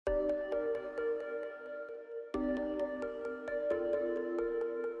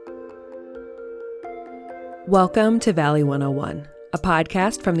Welcome to Valley 101, a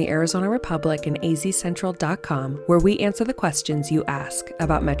podcast from the Arizona Republic and azcentral.com where we answer the questions you ask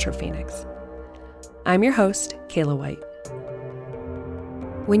about Metro Phoenix. I'm your host, Kayla White.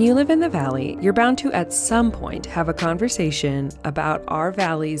 When you live in the Valley, you're bound to at some point have a conversation about our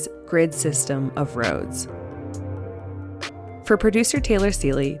Valley's grid system of roads. For producer Taylor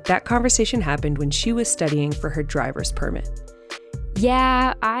Seeley, that conversation happened when she was studying for her driver's permit.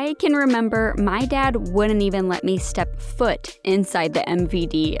 Yeah, I can remember my dad wouldn't even let me step foot inside the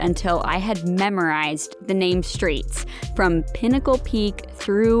MVD until I had memorized the named streets from Pinnacle Peak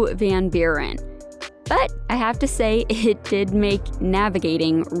through Van Buren. But I have to say, it did make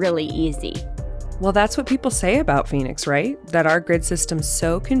navigating really easy. Well, that's what people say about Phoenix, right? That our grid system's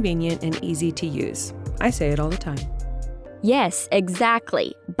so convenient and easy to use. I say it all the time. Yes,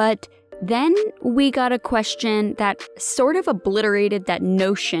 exactly. But then we got a question that sort of obliterated that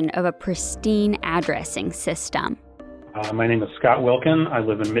notion of a pristine addressing system. My name is Scott Wilkin. I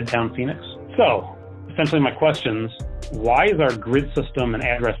live in Midtown Phoenix. So, essentially my questions, why is our grid system and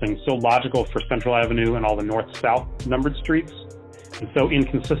addressing so logical for Central Avenue and all the north-south numbered streets, and so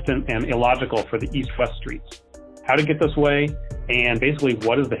inconsistent and illogical for the east-west streets? How to get this way, and basically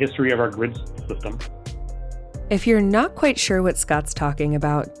what is the history of our grid system? If you're not quite sure what Scott's talking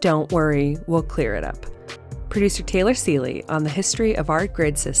about, don't worry, we'll clear it up. Producer Taylor Seeley on the history of our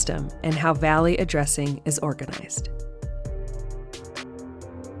grid system and how Valley addressing is organized.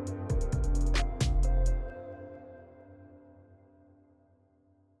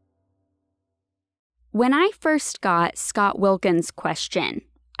 When I first got Scott Wilkin's question,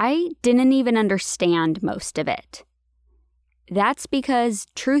 I didn't even understand most of it. That's because,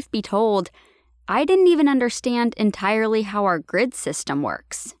 truth be told, I didn't even understand entirely how our grid system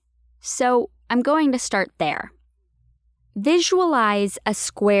works. So I'm going to start there. Visualize a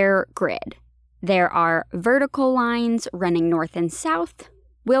square grid. There are vertical lines running north and south.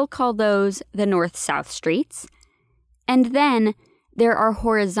 We'll call those the north-south streets. And then there are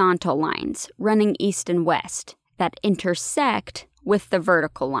horizontal lines running east and west that intersect with the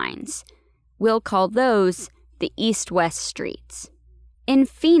vertical lines. We'll call those the east-west streets. In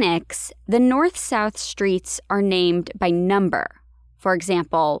Phoenix, the north-south streets are named by number. For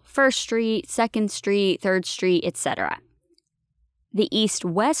example, 1st Street, 2nd Street, 3rd Street, etc. The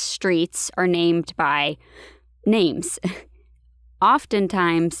east-west streets are named by names.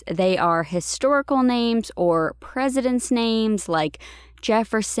 Oftentimes, they are historical names or presidents' names like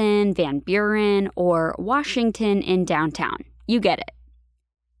Jefferson, Van Buren, or Washington in downtown. You get it.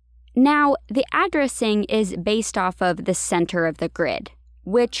 Now, the addressing is based off of the center of the grid,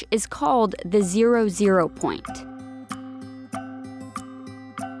 which is called the 00 point.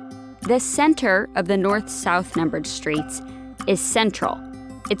 The center of the north-south numbered streets is central.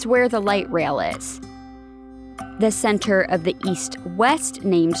 It's where the light rail is. The center of the east-west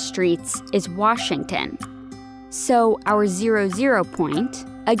named streets is Washington. So our 00 point,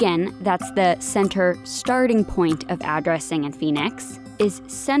 again, that's the center starting point of addressing in Phoenix, is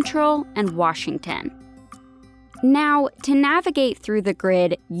Central and Washington. Now, to navigate through the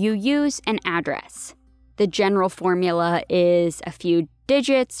grid, you use an address. The general formula is a few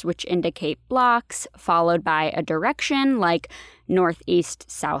digits, which indicate blocks, followed by a direction like north, east,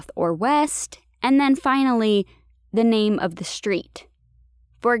 south, or west, and then finally, the name of the street.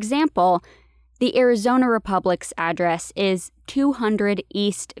 For example, the Arizona Republic's address is 200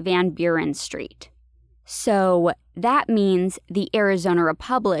 East Van Buren Street. So that means the Arizona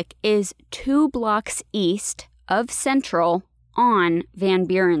Republic is 2 blocks east of Central on Van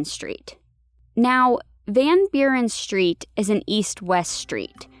Buren Street. Now, Van Buren Street is an east-west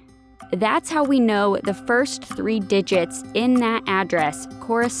street. That's how we know the first 3 digits in that address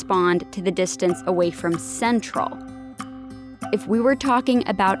correspond to the distance away from Central. If we were talking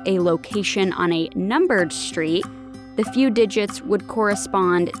about a location on a numbered street, the few digits would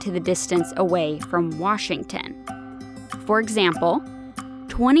correspond to the distance away from Washington. For example,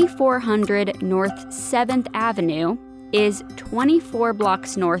 2400 North 7th Avenue is 24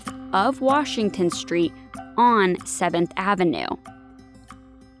 blocks north of Washington Street on 7th Avenue.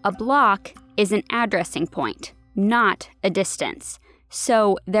 A block is an addressing point, not a distance.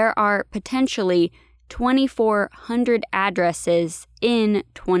 So there are potentially 2,400 addresses in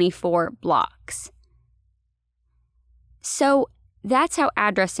 24 blocks. So that's how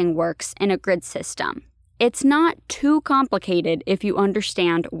addressing works in a grid system. It's not too complicated if you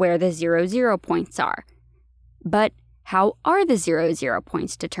understand where the 00 points are. But how are the 00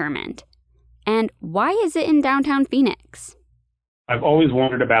 points determined? And why is it in downtown Phoenix? I've always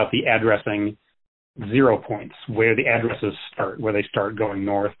wondered about the addressing 0 points, where the addresses start, where they start going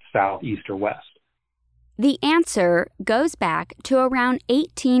north, south, east, or west. The answer goes back to around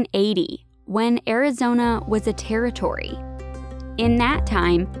 1880, when Arizona was a territory. In that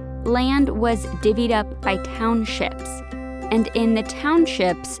time, land was divvied up by townships, and in the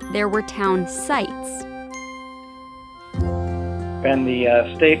townships, there were town sites. When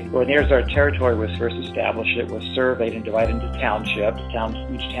the state, or the Arizona Territory was first established, it was surveyed and divided into townships.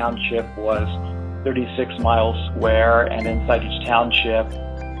 Each township was 36 miles square, and inside each township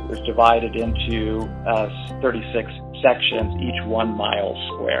it was divided into 36 sections, each 1 mile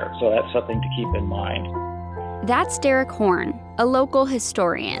square. So that's something to keep in mind. That's Derek Horn, a local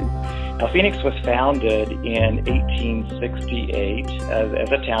historian. Now, Phoenix was founded in 1868 as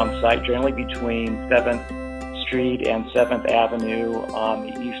a town site, generally between 7th Street and 7th Avenue on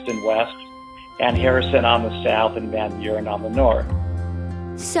the east and west, and Harrison on the south and Van Buren on the north.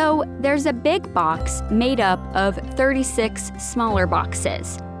 So there's a big box made up of 36 smaller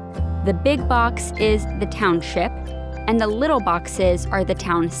boxes. The big box is the township, and the little boxes are the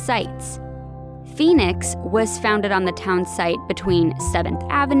town sites. Phoenix was founded on the town site between 7th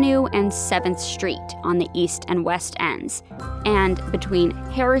Avenue and 7th Street on the east and west ends, and between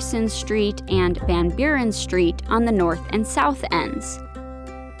Harrison Street and Van Buren Street on the north and south ends.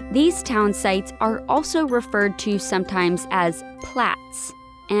 These town sites are also referred to sometimes as plats,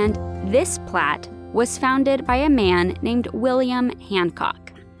 and this plat was founded by a man named William Hancock.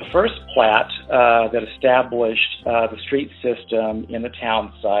 The first plat that established the street system in the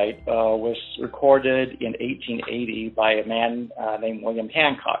town site was recorded in 1880 by a man named William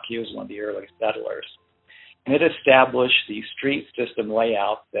Hancock. He was one of the early settlers. And it established the street system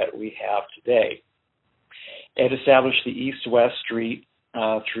layout that we have today. It established the east-west street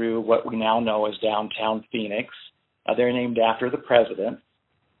through what we now know as downtown Phoenix. They're named after the president.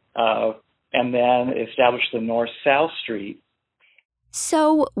 And then established the north-south street.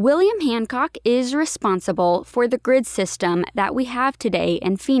 So, William Hancock is responsible for the grid system that we have today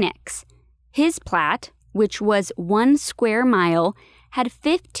in Phoenix. His plat, which was 1 square mile, had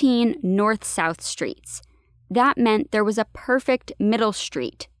 15 north-south streets. That meant there was a perfect middle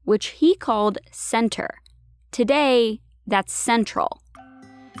street, which he called center. Today, that's central.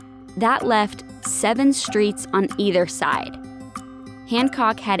 That left 7 streets on either side.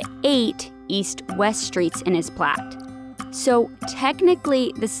 Hancock had 8 east-west streets in his plat. So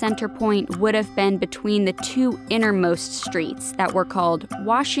technically, the center point would have been between the 2 innermost streets that were called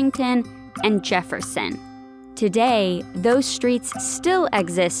Washington and Jefferson. Today, those streets still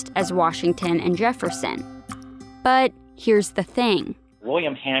exist as Washington and Jefferson. But here's the thing.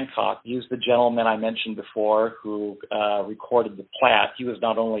 William Hancock used the gentleman I mentioned before who recorded the plat. He was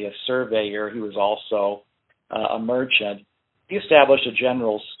not only a surveyor, he was also a merchant. He established a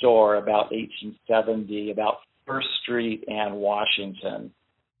general store about 1870, about 1st Street and Washington.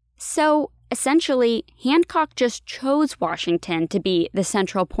 So, essentially, Hancock just chose Washington to be the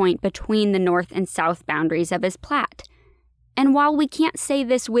central point between the north and south boundaries of his plat. And while we can't say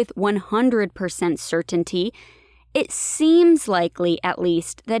this with 100% certainty, it seems likely, at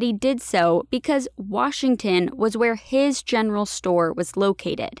least, that he did so because Washington was where his general store was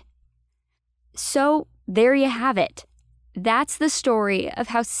located. So, there you have it. That's the story of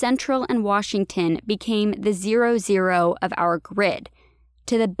how Central and Washington became the 0-0 of our grid.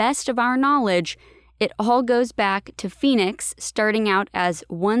 To the best of our knowledge, it all goes back to Phoenix starting out as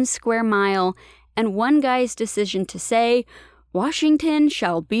 1 square mile and one guy's decision to say, Washington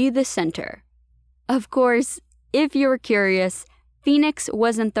shall be the center. Of course, if you're curious, Phoenix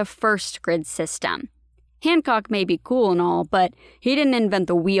wasn't the first grid system. Hancock may be cool and all, but he didn't invent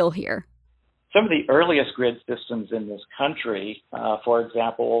the wheel here. Some of the earliest grid systems in this country, for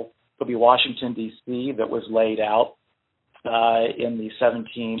example, would be Washington, D.C., that was laid out in the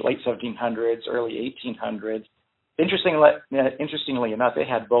late 1700s, early 1800s. Interestingly enough, it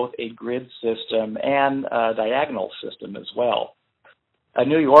had both a grid system and a diagonal system as well.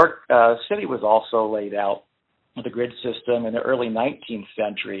 New York City was also laid out with a grid system in the early 19th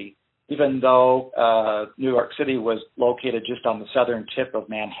century, even though New York City was located just on the southern tip of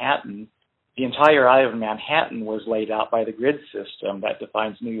Manhattan. The entire eye of Manhattan was laid out by the grid system that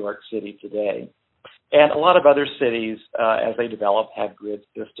defines New York City today. And a lot of other cities, as they develop, have grid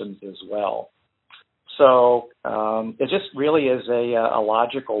systems as well. So it just really is a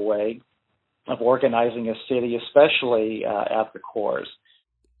logical way of organizing a city, especially at the cores.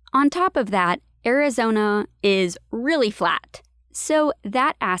 On top of that, Arizona is really flat. So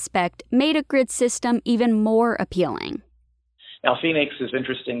that aspect made a grid system even more appealing. Now, Phoenix is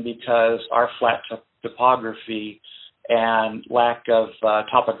interesting because our flat topography and lack of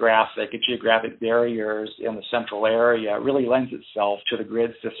topographic and geographic barriers in the central area really lends itself to the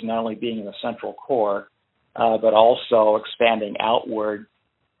grid system not only being in the central core, but also expanding outward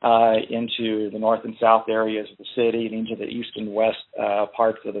into the north and south areas of the city and into the east and west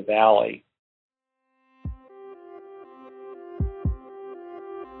parts of the valley.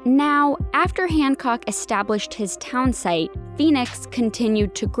 Now, after Hancock established his town site, Phoenix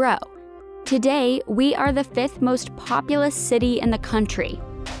continued to grow. Today, we are the 5th most populous city in the country.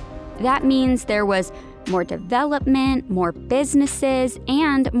 That means there was more development, more businesses,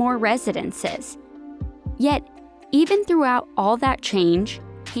 and more residences. Yet, even throughout all that change,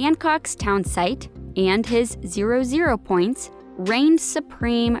 Hancock's town site and his 00 points reigned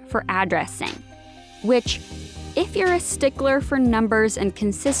supreme for addressing, which, if you're a stickler for numbers and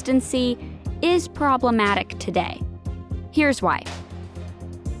consistency, is problematic today. Here's why.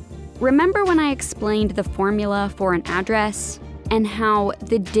 Remember when I explained the formula for an address and how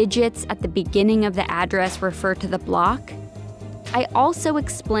the digits at the beginning of the address refer to the block? I also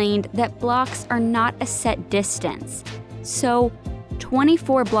explained that blocks are not a set distance, so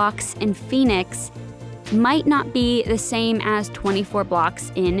 24 blocks in Phoenix might not be the same as 24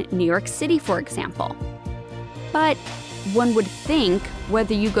 blocks in New York City, for example. But one would think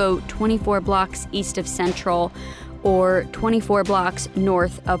whether you go 24 blocks east of Central or 24 blocks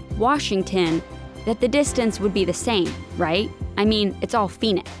north of Washington, that the distance would be the same, right? I mean, it's all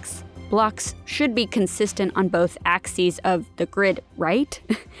Phoenix. Blocks should be consistent on both axes of the grid, right?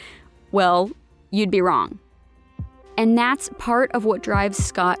 Well, you'd be wrong. And that's part of what drives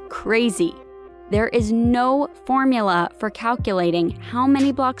Scott crazy. There is no formula for calculating how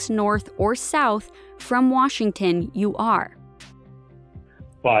many blocks north or south from Washington you are.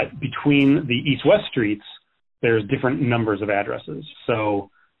 But between the east-west streets, there's different numbers of addresses. So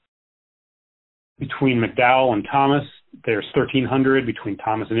between McDowell and Thomas, there's 1,300. Between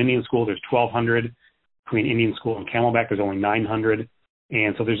Thomas and Indian School, there's 1,200. Between Indian School and Camelback, there's only 900.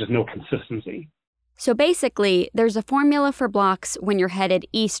 And so there's just no consistency. So basically, there's a formula for blocks when you're headed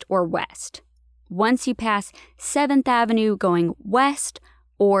east or west. Once you pass 7th Avenue going west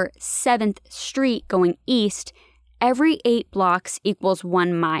or 7th Street going east, every 8 blocks equals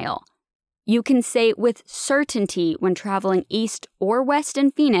 1 mile. You can say with certainty when traveling east or west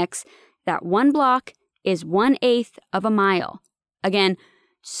in Phoenix that 1 block is 1/8 of a mile. Again,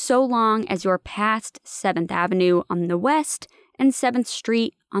 so long as you're past 7th Avenue on the west and 7th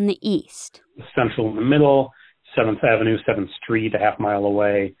Street on the east. Central in the middle, 7th Avenue, 7th Street, a half mile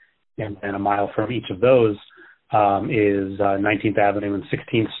away, and a mile from each of those is 19th Avenue and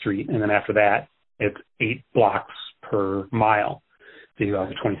 16th Street. And then after that, it's 8 blocks per mile. So you have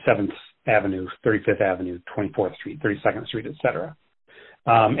 27th Avenue, 35th Avenue, 24th Street, 32nd Street, et cetera.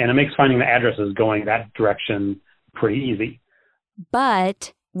 And it makes finding the addresses going that direction pretty easy.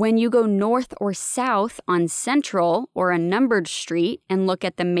 But when you go north or south on Central or a numbered street and look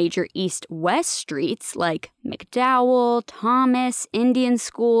at the major east-west streets like McDowell, Thomas, Indian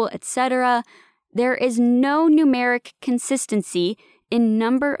School, etc., there is no numeric consistency in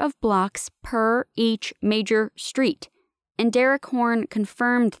number of blocks per each major street. And Derek Horn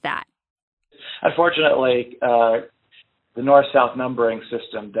confirmed that. Unfortunately, the north-south numbering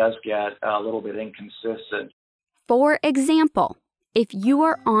system does get a little bit inconsistent. For example, if you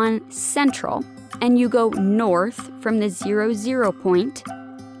are on Central and you go north from the 00 point,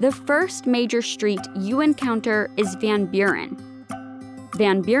 the first major street you encounter is Van Buren.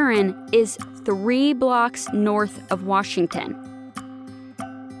 Van Buren is 3 blocks north of Washington.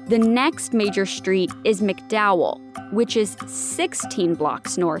 The next major street is McDowell, which is 16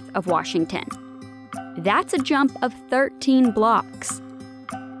 blocks north of Washington. That's a jump of 13 blocks.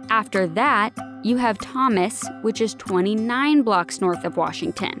 After that, you have Thomas, which is 29 blocks north of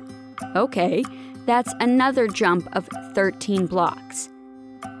Washington. Okay, that's another jump of 13 blocks.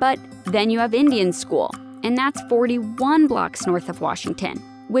 But then you have Indian School, and that's 41 blocks north of Washington,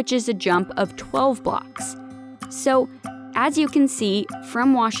 which is a jump of 12 blocks. So, as you can see,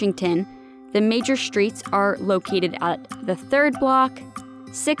 from Washington, the major streets are located at the 3rd block,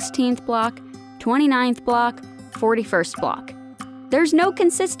 16th block, 29th block, 41st block. There's no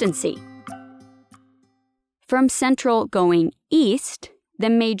consistency. From Central going east, the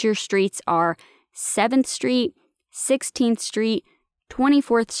major streets are 7th Street, 16th Street,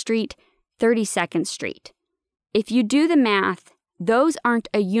 24th Street, 32nd Street. If you do the math, those aren't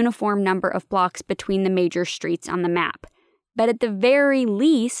a uniform number of blocks between the major streets on the map. But at the very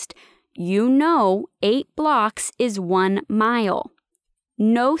least, you know 8 blocks is 1 mile.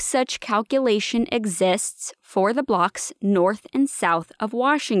 No such calculation exists for the blocks north and south of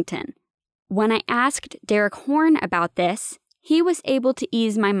Washington. When I asked Derek Horn about this, he was able to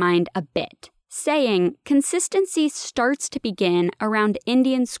ease my mind a bit, saying consistency starts to begin around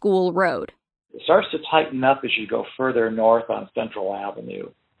Indian School Road. It starts to tighten up as you go further north on Central Avenue.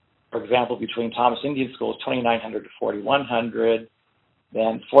 For example, between Thomas Indian School is 2,900 to 4,100,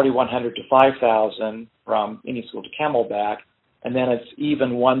 then 4,100 to 5,000 from Indian School to Camelback, and then it's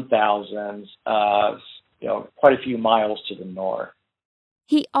even 1,000, quite a few miles to the north.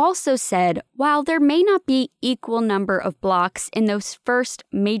 He also said while there may not be equal number of blocks in those first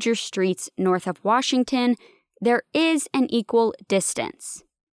major streets north of Washington, there is an equal distance.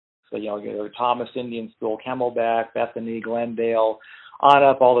 So, you go Thomas Indian School, Camelback, Bethany, Glendale, on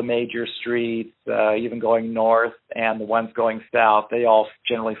up all the major streets, even going north, and the ones going south, they all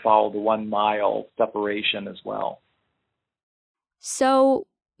generally follow the 1 mile separation as well. So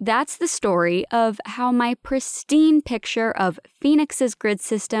that's the story of how my pristine picture of Phoenix's grid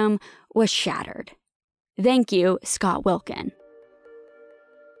system was shattered. Thank you, Scott Wilkin.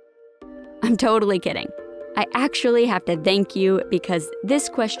 I'm totally kidding. I actually have to thank you because this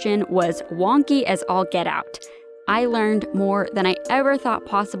question was wonky as all get out. I learned more than I ever thought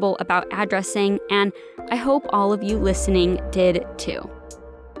possible about addressing, and I hope all of you listening did too.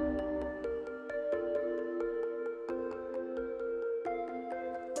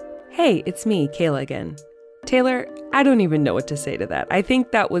 Hey, it's me, Kayla again. Taylor, I don't even know what to say to that. I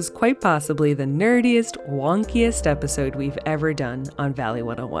think that was quite possibly the nerdiest, wonkiest episode we've ever done on Valley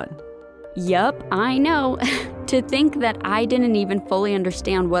 101. Yup, I know. To think that I didn't even fully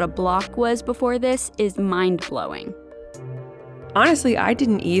understand what a block was before this is mind-blowing. Honestly, I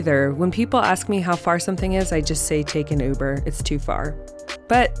didn't either. When people ask me how far something is, I just say take an Uber. It's too far.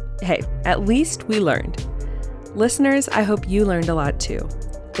 But hey, at least we learned. Listeners, I hope you learned a lot too.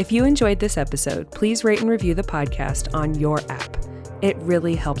 If you enjoyed this episode, please rate and review the podcast on your app. It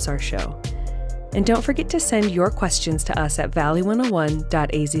really helps our show. And don't forget to send your questions to us at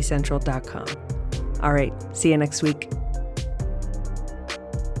valley101.azcentral.com. All right, see you next week.